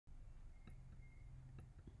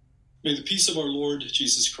May the peace of our Lord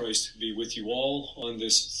Jesus Christ be with you all on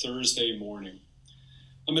this Thursday morning.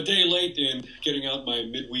 I'm a day late in getting out my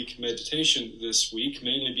midweek meditation this week,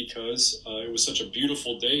 mainly because it was such a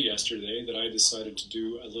beautiful day yesterday that I decided to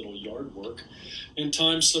do a little yard work, and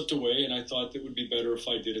time slipped away, and I thought it would be better if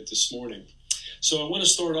I did it this morning. So I want to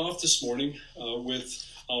start off this morning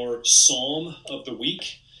with our Psalm of the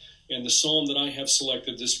week, and the Psalm that I have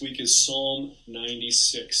selected this week is Psalm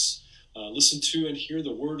 96. Listen to and hear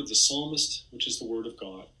the word of the psalmist, which is the word of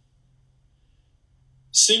God.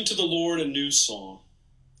 Sing to the Lord a new song.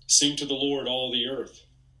 Sing to the Lord all the earth.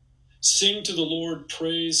 Sing to the Lord,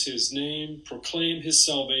 praise his name, proclaim his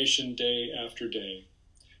salvation day after day.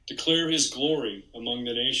 Declare his glory among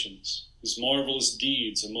the nations, his marvelous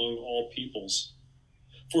deeds among all peoples.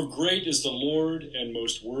 For great is the Lord and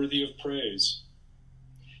most worthy of praise.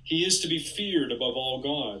 He is to be feared above all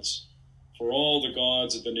gods. For all the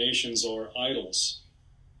gods of the nations are idols,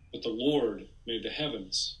 but the Lord made the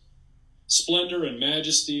heavens. Splendor and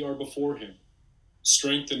majesty are before him,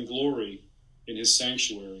 strength and glory in his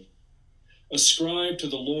sanctuary. Ascribe to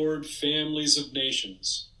the Lord families of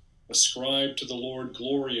nations. Ascribe to the Lord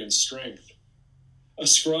glory and strength.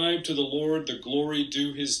 Ascribe to the Lord the glory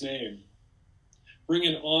due his name. Bring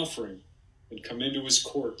an offering and come into his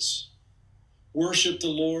courts. Worship the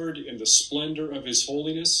Lord in the splendor of his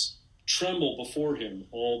holiness. Tremble before him,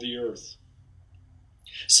 all the earth.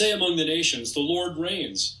 Say among the nations, the Lord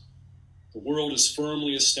reigns. The world is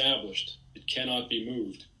firmly established. It cannot be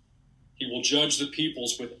moved. He will judge the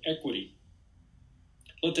peoples with equity.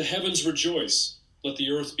 Let the heavens rejoice. Let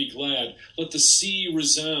the earth be glad. Let the sea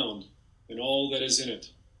resound and all that is in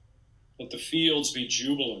it. Let the fields be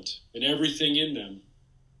jubilant and everything in them.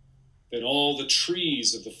 Then all the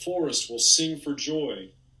trees of the forest will sing for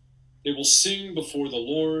joy. They will sing before the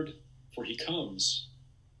Lord, for he comes.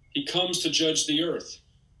 He comes to judge the earth.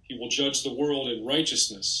 He will judge the world in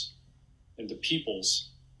righteousness and the peoples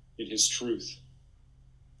in his truth.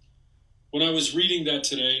 When I was reading that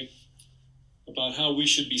today about how we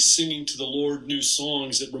should be singing to the Lord new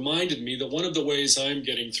songs, it reminded me that one of the ways I'm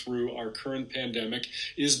getting through our current pandemic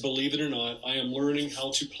is, believe it or not, I am learning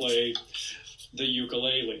how to play the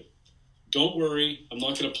ukulele. Don't worry, I'm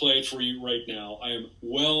not going to play it for you right now. I am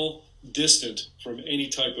well distant from any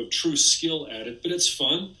type of true skill at it, but it's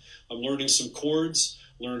fun. I'm learning some chords,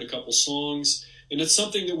 learned a couple songs, and it's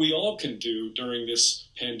something that we all can do during this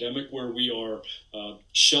pandemic where we are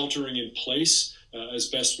sheltering in place as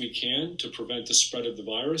best we can to prevent the spread of the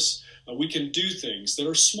virus. We can do things that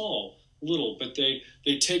are small, little, but they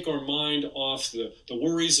take our mind off the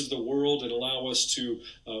worries of the world and allow us to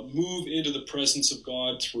move into the presence of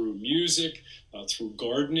God through music, through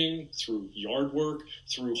gardening, through yard work,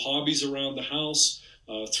 through hobbies around the house,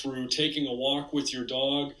 through taking a walk with your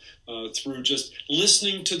dog, through just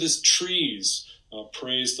listening to the trees.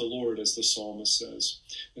 Praise the Lord, as the psalmist says.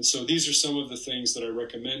 And so these are some of the things that I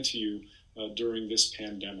recommend to you during this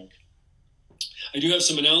pandemic. I do have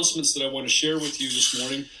some announcements that I want to share with you this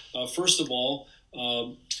morning. First of all,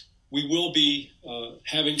 we will be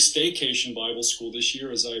having Staycation Bible School this year,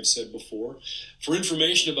 as I've said before. For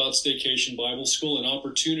information about Staycation Bible School and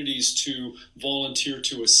opportunities to volunteer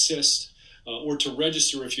to assist or to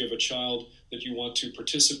register if you have a child that you want to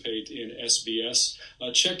participate in SBS,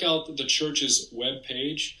 check out the church's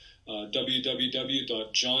webpage,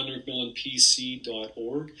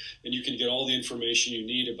 www.johnmcmillanpc.org, and you can get all the information you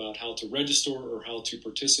need about how to register or how to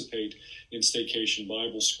participate in Staycation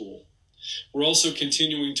Bible School. We're also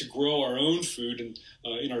continuing to grow our own food in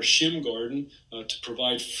our Shim garden to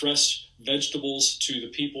provide fresh vegetables to the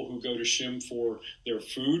people who go to Shim for their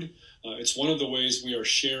food. It's one of the ways we are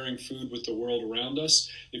sharing food with the world around us.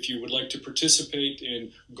 If you would like to participate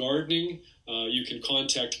in gardening, you can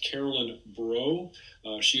contact Carolyn Bro.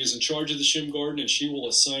 She is in charge of the Shim Garden, and she will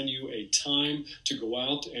assign you a time to go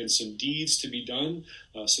out and some deeds to be done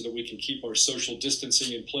so that we can keep our social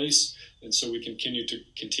distancing in place and so we can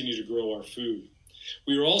continue to grow our food.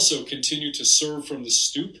 We are also continue to serve from the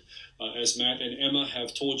stoop. As Matt and Emma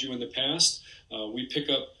have told you in the past, we pick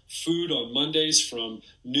up food on Mondays from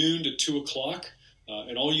noon to 2 o'clock.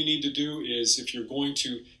 And all you need to do is, if you're going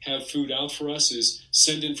to have food out for us, is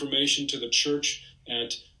send information to the church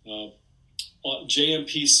at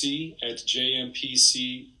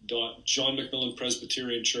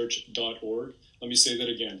jmpc@jmpc.johnmcmillanpresbyterianchurch.org. Let me say that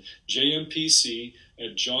again,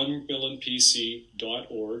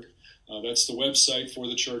 jmpc@johnmcmillanpc.org. That's the website for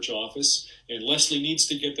the church office. And Leslie needs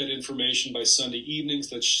to get that information by Sunday evenings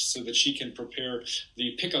so that she can prepare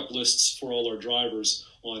the pickup lists for all our drivers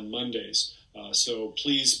on Mondays. So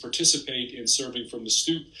please participate in serving from the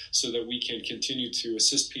stoop so that we can continue to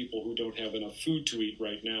assist people who don't have enough food to eat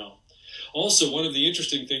right now. Also, one of the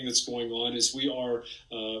interesting things that's going on is we are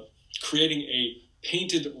creating a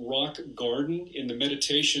painted rock garden in the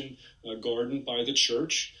meditation garden by the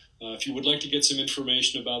church. If you would like to get some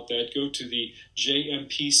information about that, go to the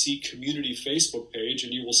JMPC Community Facebook page,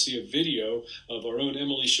 and you will see a video of our own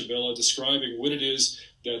Emily Shabella describing what it is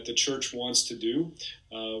that the church wants to do.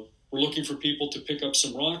 We're looking for people to pick up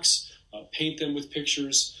some rocks, paint them with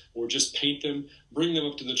pictures, or just paint them, bring them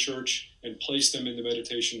up to the church, and place them in the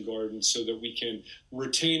meditation garden so that we can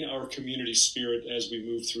retain our community spirit as we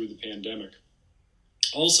move through the pandemic.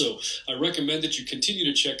 Also, I recommend that you continue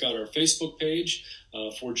to check out our Facebook page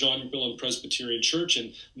for John McMillan Presbyterian Church.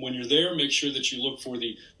 And when you're there, make sure that you look for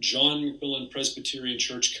the John McMillan Presbyterian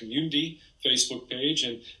Church Community Facebook page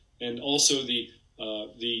and also the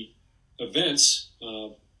events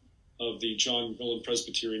of the John McMillan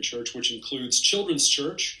Presbyterian Church, which includes Children's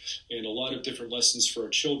Church and a lot of different lessons for our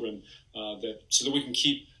children so that we can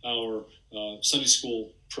keep our Sunday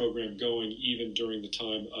school program going even during the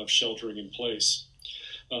time of sheltering in place.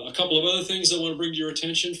 A couple of other things I want to bring to your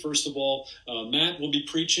attention. First of all, Matt will be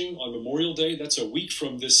preaching on Memorial Day. That's a week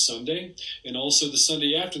from this Sunday. And also the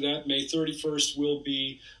Sunday after that, May 31st, will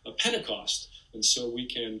be a Pentecost. And so we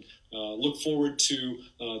can look forward to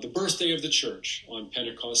the birthday of the church on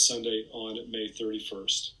Pentecost Sunday on May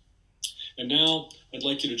 31st. And now I'd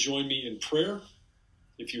like you to join me in prayer,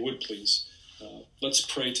 if you would please. Let's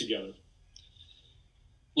pray together.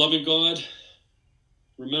 Loving God,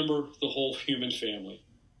 remember the whole human family,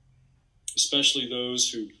 especially those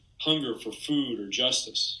who hunger for food or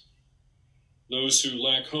justice, those who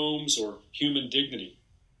lack homes or human dignity.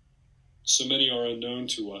 So many are unknown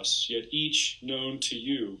to us, yet each known to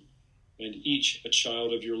you, and each a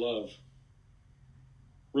child of your love.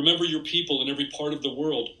 Remember your people in every part of the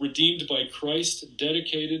world, redeemed by Christ,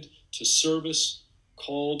 dedicated to service,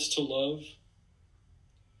 called to love.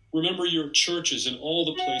 Remember your churches in all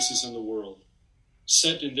the places in the world,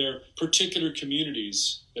 set in their particular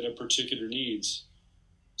communities that have particular needs,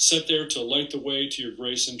 set there to light the way to your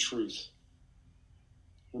grace and truth.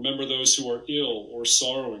 Remember those who are ill or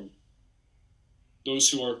sorrowing, those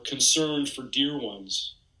who are concerned for dear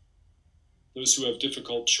ones, those who have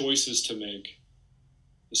difficult choices to make,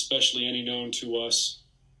 especially any known to us,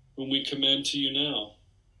 whom we commend to you now.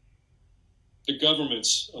 The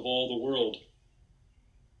governments of all the world,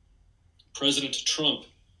 President Trump,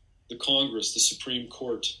 the Congress, the Supreme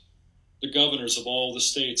Court, the governors of all the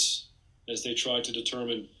states, as they try to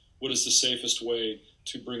determine what is the safest way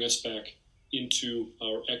to bring us back into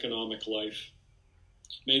our economic life.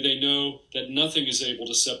 May they know that nothing is able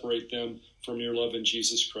to separate them from your love in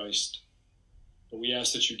Jesus Christ. But we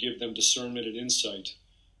ask that you give them discernment and insight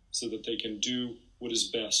so that they can do what is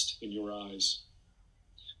best in your eyes.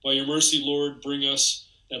 By your mercy, Lord, bring us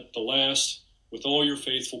at the last, with all your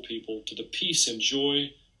faithful people, to the peace and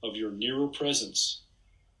joy of your nearer presence,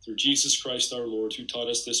 through Jesus Christ our Lord, who taught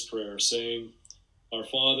us this prayer, saying, Our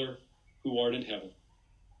Father, who art in heaven,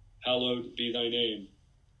 hallowed be thy name.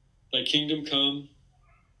 Thy kingdom come,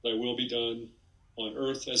 thy will be done, on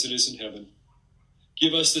earth as it is in heaven.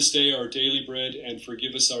 Give us this day our daily bread, and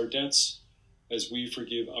forgive us our debts, as we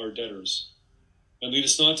forgive our debtors. And lead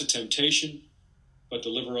us not to temptation, but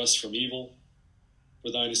deliver us from evil.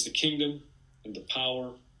 For thine is the kingdom, and the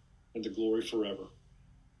power, and the glory forever.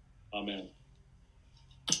 Amen.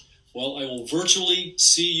 Well, I will virtually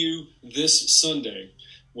see you this Sunday,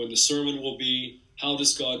 when the sermon will be, How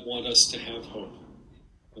Does God Want Us to Have Hope?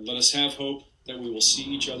 And let us have hope that we will see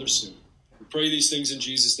each other soon. We pray these things in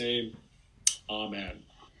Jesus' name. Amen.